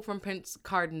the people from Prince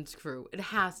Carden's crew. It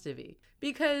has to be.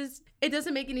 Because it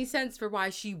doesn't make any sense for why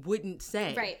she wouldn't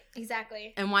say. Right,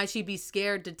 exactly. And why she'd be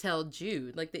scared to tell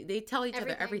Jude. Like, they tell each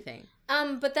other everything.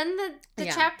 But then the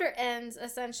chapter ends,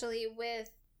 essentially,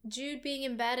 with Jude being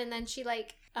in bed, and then she,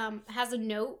 has a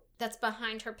note that's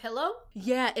behind her pillow.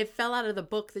 Yeah, it fell out of the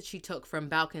book that she took from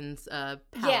Balkan's palace.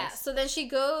 Yeah, so then she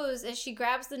goes, and she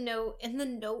grabs the note, and the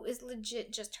note is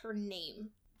legit just her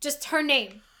name. Just her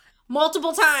name.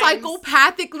 Multiple times.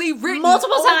 Psychopathically written.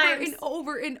 Multiple times. And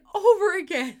over and over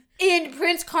again. In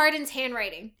Prince Carden's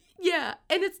handwriting. Yeah.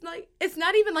 And it's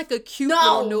not even like a cute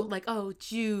little note like, oh,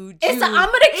 Jude. It's I'm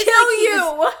going to kill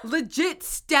you. Legit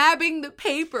stabbing the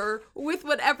paper with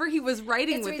whatever he was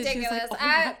writing with. It's ridiculous.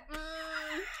 I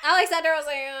like sat there, I was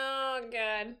like, oh,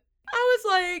 God. I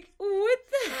was like, what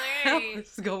the hell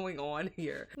is going on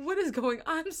here? What is going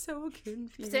on? I'm so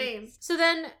confused. Same. So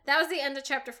then that was the end of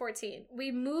chapter 14.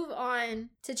 We move on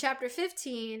to chapter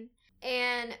 15,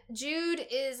 and Jude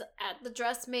is at the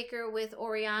dressmaker with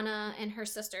Oriana and her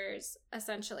sisters,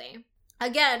 essentially.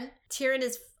 Again, Tyrion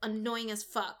is annoying as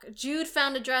fuck. Jude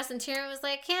found a dress and Tyrion was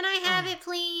like, can I have it,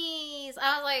 please?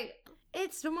 I was like,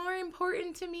 it's more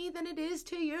important to me than it is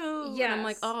to you. Yes. And I'm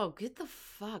like, oh, get the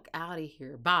fuck out of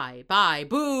here. Bye. Bye.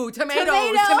 Boo. Tomatoes.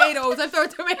 I throw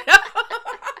tomato.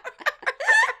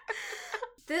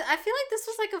 I feel like this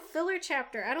was like a filler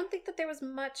chapter. I don't think that there was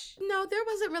much. No, there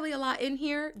wasn't really a lot in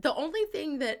here. The only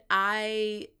thing that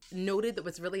I noted that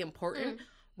was really important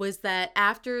was that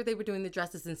after they were doing the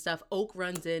dresses and stuff, Oak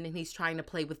runs in and he's trying to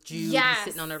play with Jude. Yes. He's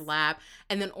sitting on her lap.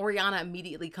 And then Oriana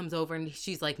immediately comes over and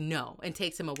she's like, no, and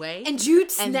takes him away. And Jude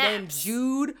snaps. And then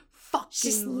Jude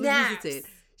fucking loses it.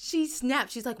 She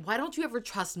snaps. She's like, why don't you ever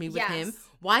trust me with him?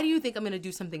 Why do you think I'm going to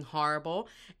do something horrible?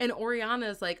 And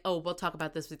Oriana's like, oh, we'll talk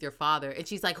about this with your father. And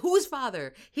she's like, whose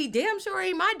father? He damn sure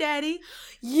ain't my daddy.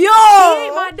 Yo! He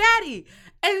ain't my daddy.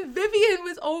 And Vivian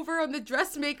was over on the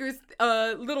dressmaker's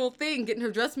little thing, getting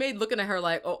her dress made, looking at her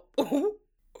like, oh.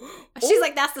 She's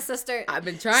like, that's the sister. I've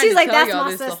been trying to tell y'all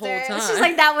this the whole time. She's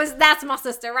like, that's my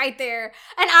sister right there.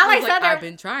 And I said, I've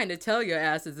been trying to tell your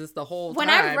asses this the whole time. When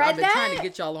I read I've been trying to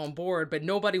get y'all on board, but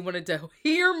nobody wanted to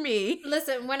hear me.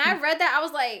 Listen, when I read that, I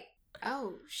was like,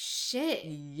 oh, shit.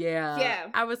 Yeah.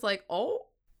 I was like, oh.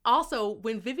 Also,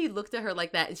 when Vivi looked at her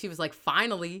like that and she was like,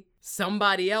 finally,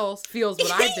 somebody else feels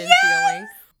what I've been feeling.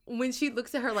 When she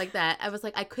looks at her like that, I was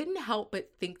like, I couldn't help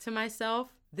but think to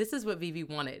myself, this is what Vivi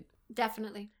wanted.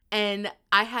 Definitely. And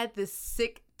I had this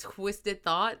sick, twisted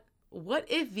thought. What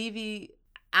if Vivi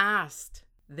asked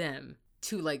them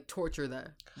to like torture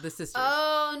the sisters?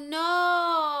 Oh,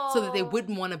 no. So that they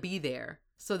wouldn't want to be there.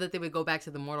 So that they would go back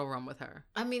to the mortal realm with her.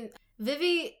 I mean,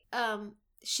 Vivi,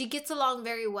 she gets along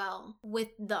very well with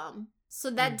them. So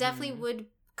that definitely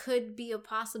could be a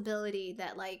possibility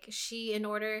that like she, in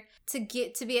order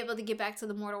to be able to get back to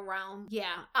the mortal realm.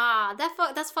 Yeah.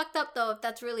 That's fucked up though, if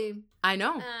that's really. I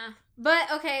know.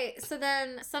 But okay, so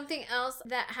then something else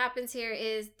that happens here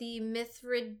is the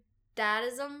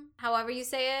Mithridatism, however you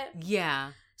say it.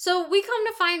 Yeah. So we come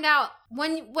to find out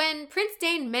when Prince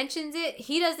Dane mentions it,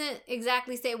 he doesn't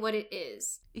exactly say what it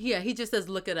is. Yeah, he just says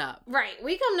look it up. Right.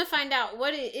 We come to find out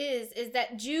what it is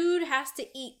that Jude has to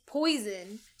eat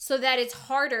poison so that it's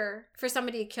harder for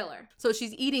somebody to kill her. So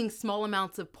she's eating small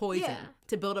amounts of poison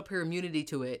to build up her immunity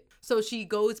to it. So she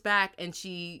goes back and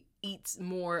she eats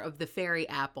more of the fairy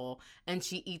apple and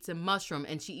she eats a mushroom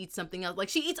and she eats something else. Like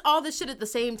she eats all this shit at the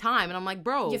same time. And I'm like,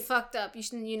 bro. You fucked up.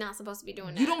 You're not supposed to be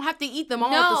doing that. You don't have to eat them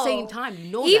all at the same time. You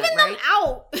know Even that, right? Even them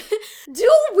out.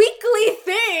 Do a weekly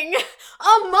thing.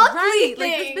 A monthly thing.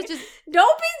 Like this bitch is,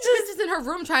 don't be just. This is in her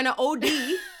room trying to OD.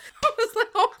 I was like,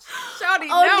 oh, shawty,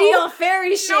 OD no. on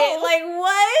fairy shit. Like,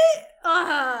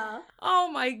 what? Oh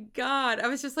my God. I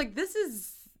was just like, this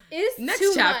is. It's next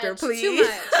too chapter, much, please. Too much.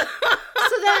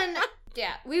 So then,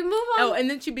 yeah, we move on. Oh, and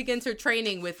then she begins her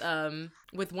training with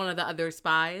one of the other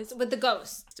spies. With the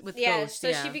ghost. Ghost,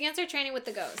 so she begins her training with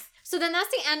the ghost. So then that's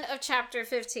the end of chapter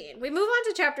 15. We move on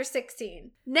to chapter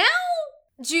 16. Now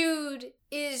Jude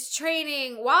is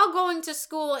training while going to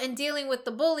school and dealing with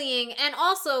the bullying and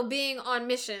also being on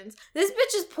missions. This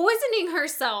bitch is poisoning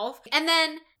herself, and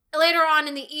then later on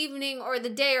in the evening or the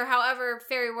day or however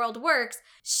Fairy World works,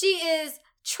 she is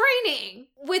training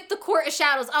with the Court of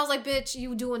Shadows. I was like, bitch,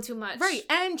 you doing too much. Right,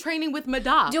 and training with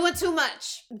Madop. Doing too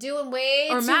much. Doing way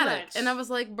too much. And I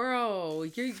was like, bro,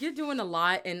 you're doing a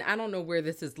lot, and I don't know where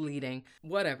this is leading.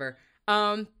 Whatever.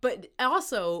 But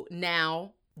also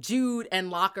now Jude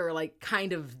and Locke are like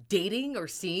kind of dating or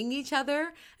seeing each other. And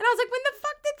I was like, when the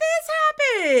fuck did this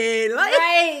happen? Like,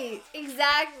 right,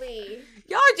 exactly.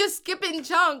 Y'all are just skipping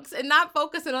chunks and not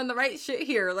focusing on the right shit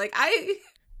here. Like, I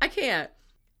can't.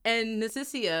 And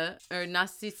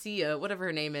Nausicaa, whatever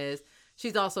her name is,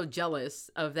 she's also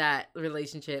jealous of that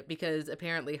relationship because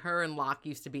apparently her and Locke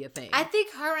used to be a thing. I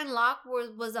think her and Locke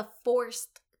was a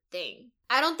forced thing.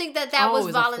 I don't think that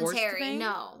was voluntary.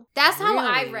 No. That's how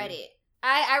I read it.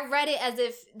 I read it as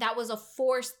if that was a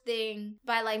forced thing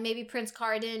by like maybe Prince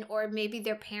Carden or maybe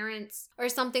their parents or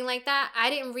something like that.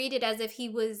 I didn't read it as if he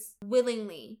was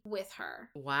willingly with her.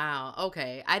 Wow.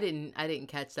 Okay. I didn't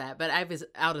catch that, but I was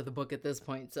out of the book at this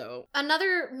point, so.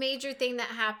 Another major thing that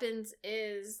happens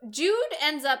is Jude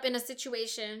ends up in a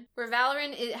situation where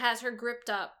Valerian has her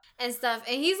gripped up and stuff,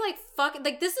 and he's like, fuck,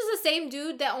 like this is the same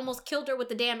dude that almost killed her with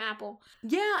the damn apple.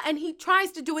 Yeah, and he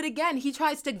tries to do it again. He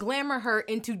tries to glamour her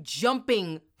into jumping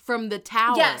from the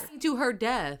tower to her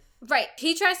death. Right.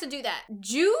 He tries to do that.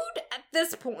 Jude, at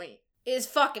this point, is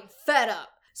fucking fed up.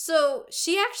 So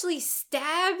she actually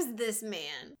stabs this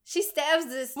man. She stabs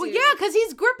this dude. Well, yeah, because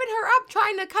he's gripping her up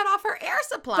trying to cut off her air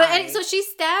supply. But so she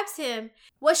stabs him.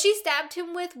 What she stabbed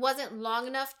him with wasn't long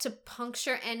enough to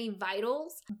puncture any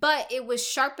vitals, but it was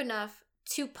sharp enough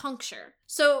to puncture.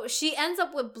 So she ends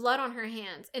up with blood on her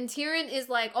hands. And Tyrion is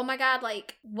like, oh my God,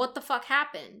 like, what the fuck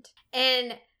happened?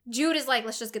 And Jude is like,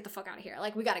 let's just get the fuck out of here.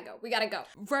 Like, we gotta go. We gotta go.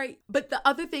 Right. But the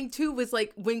other thing, too, was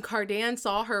like when Cardan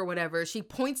saw her or whatever, she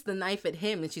points the knife at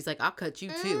him and she's like, I'll cut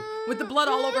you too. With the blood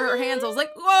all over her hands, I was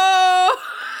like, whoa.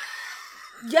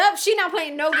 Yep, she not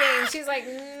playing no games. She's like,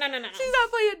 no. She's not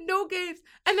playing no games.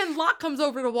 And then Locke comes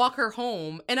over to walk her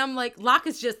home. And I'm like, Locke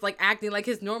is just like acting like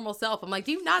his normal self. I'm like,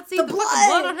 do you not see the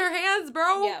blood on her hands,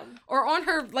 bro? Yeah. Or on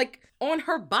her, like, on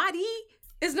her body?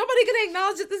 Is nobody gonna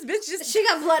acknowledge that this bitch just... She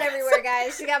got blood everywhere,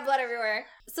 guys. She got blood everywhere.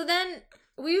 So then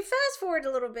we fast forward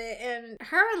a little bit, and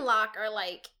her and Locke are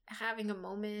like having a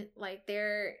moment. Like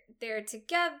they're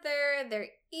together, they're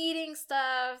eating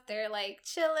stuff, they're like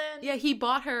chilling. Yeah, he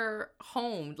bought her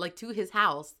home, like to his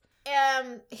house.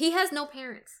 He has no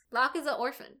parents. Locke is an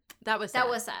orphan. That was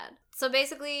sad. So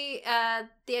basically,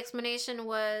 the explanation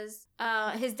was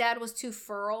his dad was too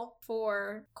feral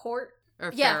for court.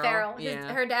 Feral.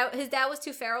 Yeah. His dad was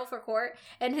too feral for court,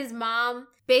 and his mom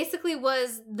basically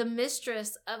was the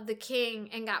mistress of the king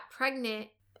and got pregnant.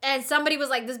 And somebody was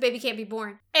like, "This baby can't be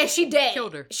born," and she did.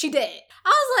 Killed her. She did. I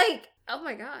was like, "Oh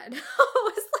my God!"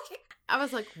 I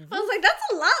was like, "That's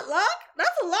a lot, Locke.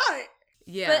 That's a lot."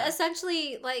 Yeah. But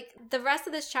essentially, like, the rest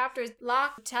of this chapter is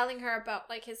Locke telling her about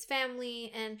like his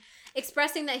family and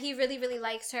expressing that he really, really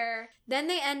likes her. Then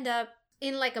they end up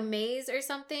in like a maze or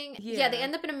something. Yeah, they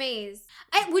end up in a maze.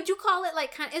 Would you call it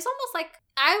like it's almost like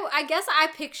I guess I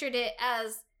pictured it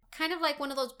as kind of like one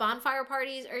of those bonfire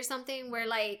parties or something where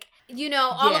like, you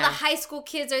know, all of the high school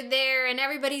kids are there and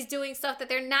everybody's doing stuff that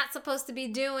they're not supposed to be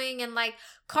doing, and like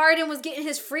Cardan was getting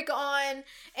his freak on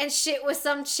and shit with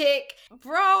some chick.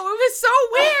 Bro, it was so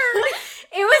weird.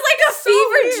 It was like a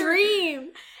fever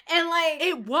dream. And like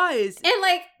it was. And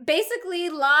like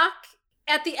basically Locke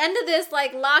at the end of this,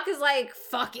 like, Locke is like,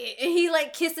 fuck it. And he,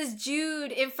 like, kisses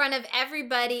Jude in front of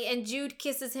everybody, and Jude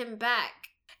kisses him back.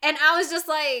 And I was just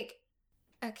like,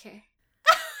 okay.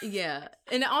 Yeah.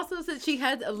 And it also said she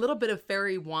had a little bit of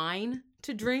fairy wine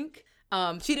to drink.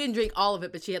 She didn't drink all of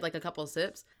it, but she had, like, a couple of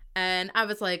sips. And I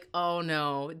was like, oh,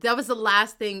 no. That was the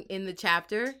last thing in the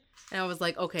chapter. And I was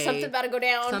like, okay. Something's about to go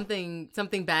down.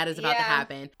 Something bad is about to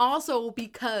happen. Also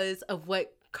because of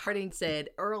what Cardan said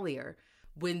earlier.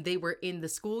 When they were in the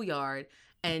schoolyard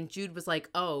and Jude was like,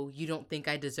 oh, you don't think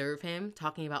I deserve him?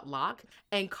 Talking about Locke.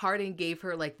 And Cardan gave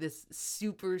her like this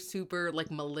super, super like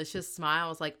malicious smile. I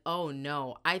was like, oh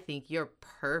no, I think you're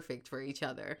perfect for each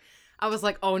other. I was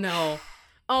like, oh no,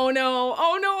 oh no,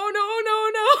 oh no, oh no, oh no,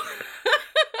 no.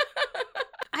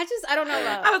 I don't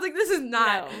know. I was like, this is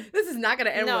not going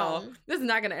to end well. This is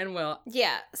not going to end well.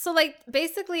 Yeah. So like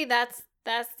basically that's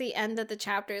the end of the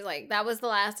chapter. Like, that was the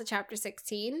last of chapter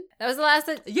 16. That was the last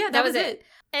of... Yeah, that was it.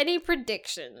 Any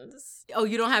predictions? Oh,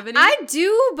 you don't have any? I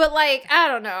do, but, like, I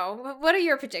don't know. What are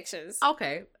your predictions?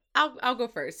 Okay. I'll go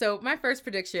first. So, my first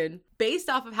prediction, based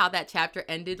off of how that chapter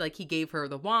ended, like, he gave her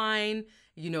the wine.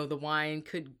 You know, the wine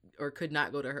could or could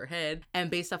not go to her head. And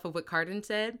based off of what Cardan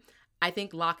said, I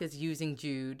think Locke is using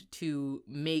Jude to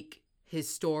make his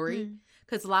story.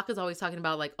 Because Locke is always talking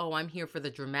about, like, oh, I'm here for the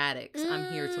dramatics.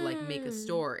 I'm here to, like, make a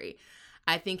story.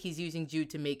 I think he's using Jude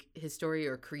to make his story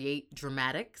or create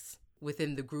dramatics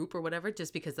within the group or whatever,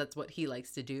 just because that's what he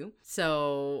likes to do.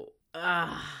 So,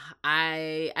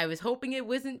 I was hoping it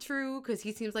wasn't true because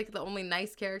he seems like the only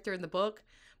nice character in the book.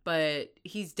 But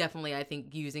he's definitely, I think,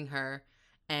 using her.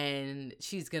 And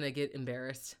she's going to get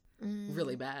embarrassed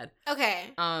really bad. Okay.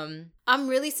 I'm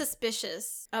really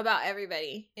suspicious about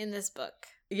everybody in this book.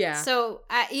 Yeah. So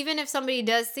even if somebody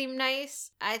does seem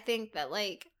nice, I think that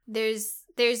like there's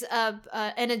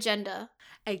an agenda.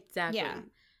 Exactly. Yeah.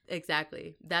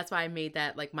 Exactly. That's why I made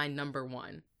that like my number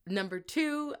one. Number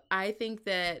two, I think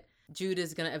that Jude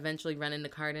is gonna eventually run into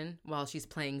Cardan while she's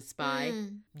playing spy.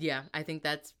 Yeah, I think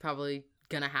that's probably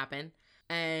gonna happen.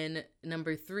 And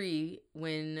number three,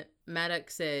 when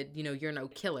Maddox said, you know, you're no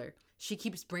killer, she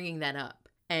keeps bringing that up.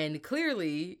 And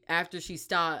clearly, after she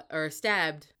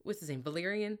stabbed, what's his name?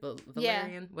 Valerian?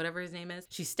 Whatever his name is.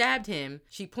 She stabbed him.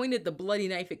 She pointed the bloody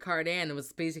knife at Cardan and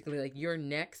was basically like, you're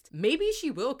next. Maybe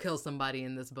she will kill somebody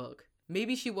in this book.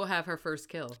 maybe she will have her first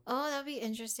kill. Oh, that'd be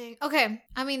interesting. Okay.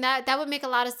 I mean, that would make a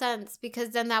lot of sense because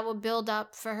then that would build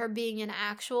up for her being an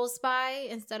actual spy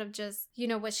instead of just,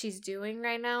 what she's doing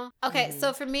right now. Okay,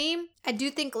 so for me, I do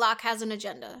think Locke has an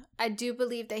agenda. I do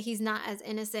believe that he's not as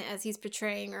innocent as he's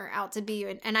portraying or out to be.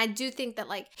 And I do think that,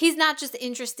 like, he's not just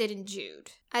interested in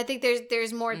Jude. I think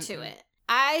there's more to it.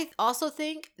 I also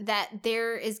think that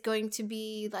there is going to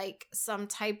be, like, some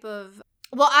type of...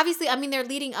 Well, obviously, I mean, they're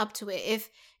leading up to it.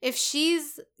 If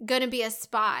she's going to be a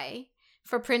spy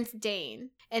for Prince Dane,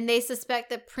 and they suspect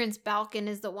that Prince Balkan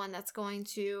is the one that's going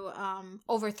to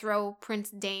overthrow Prince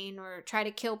Dane or try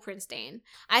to kill Prince Dane,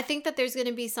 I think that there's going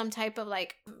to be some type of,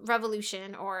 like,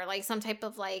 revolution or, like, some type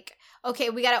of, like, okay,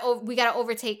 we gotta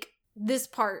overtake this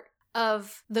part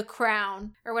of the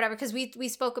crown or whatever, because we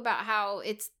spoke about how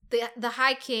it's the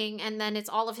High King, and then it's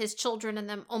all of his children, and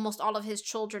then almost all of his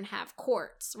children have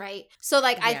courts, right? So,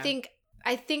 like, yeah.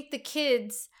 I think the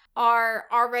kids are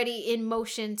already in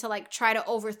motion to, like, try to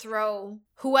overthrow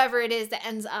whoever it is that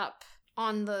ends up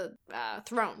on the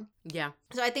throne. Yeah.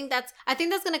 So I think that's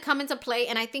going to come into play,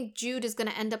 and I think Jude is going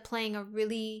to end up playing a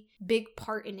really big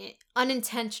part in it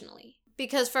unintentionally,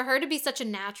 because for her to be such a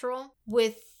natural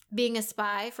with being a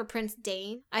spy for Prince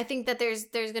Dane, I think that there's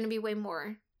going to be way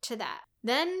more to that.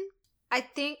 Then I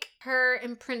think her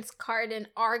and Prince Carden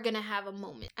are going to have a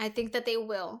moment. I think that they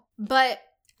will. But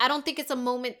I don't think it's a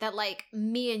moment that, like,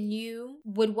 me and you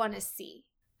would want to see.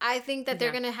 I think that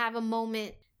they're going to have a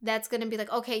moment that's going to be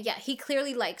like, okay, yeah, he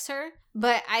clearly likes her.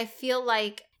 But I feel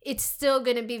like it's still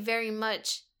going to be very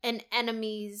much an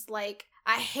enemies, like,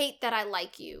 I hate that I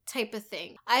like you type of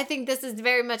thing. I think this is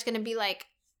very much going to be like,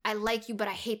 I like you, but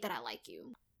I hate that I like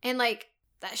you. And, like,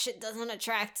 that shit doesn't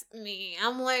attract me.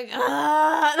 I'm like,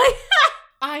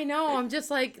 I know. I'm just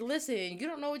like, listen, you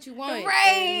don't know what you want.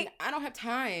 Right. I don't have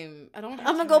time. I'm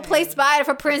going to go play spy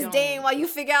for Prince Dane while you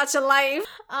figure out your life.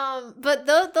 But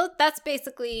that's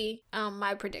basically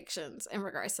my predictions in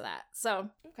regards to that. So.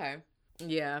 Okay.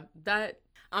 Yeah.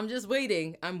 I'm just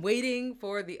waiting. I'm waiting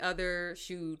for the other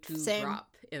shoe to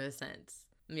drop, in a sense.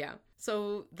 Yeah.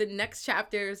 So the next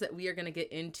chapters that we are going to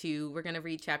get into, we're going to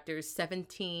read chapters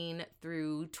 17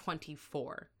 through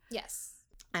 24. Yes.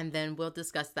 And then we'll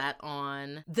discuss that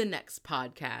on the next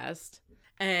podcast.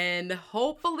 And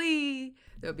hopefully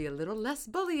there'll be a little less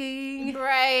bullying.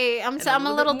 Right. I'm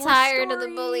a little tired of the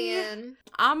bullying.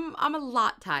 I'm a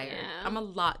lot tired. Yeah. I'm a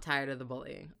lot tired of the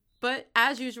bullying. But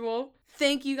as usual,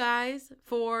 thank you guys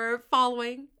for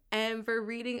following and for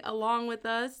reading along with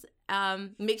us.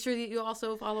 Make sure that you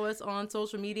also follow us on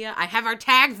social media. I have our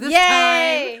tags this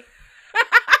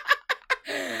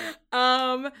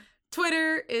time.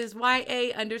 Twitter is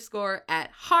YA_@heart.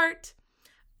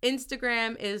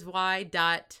 Instagram is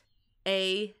y.at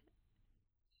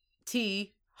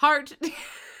heart. Okay.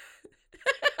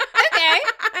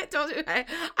 I told you.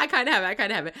 I kind of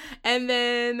have it. And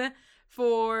then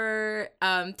for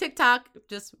TikTok,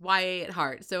 just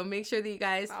YA@heart. So make sure that you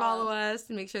guys follow us.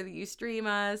 Make sure that you stream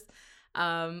us.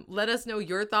 Let us know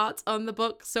your thoughts on the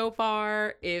book so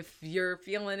far. If you're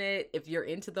feeling it, if you're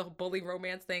into the bully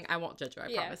romance thing, I won't judge you,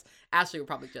 I promise. Ashley will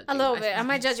probably judge you. A little bit. I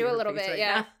might judge you a little bit, right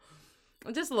yeah.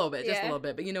 Now. Just a little bit,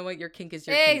 But you know what? Your kink is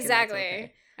your kink. Exactly.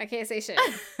 Okay. I can't say shit.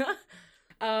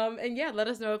 And yeah, let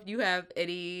us know if you have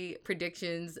any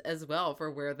predictions as well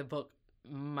for where the book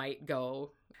might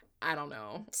go. I don't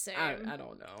know. Same. I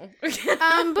don't know.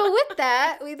 But with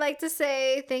that, we'd like to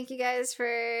say thank you guys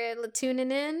for tuning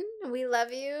in. We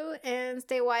love you and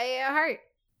stay YA at heart.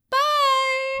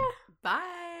 Bye.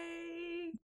 Bye.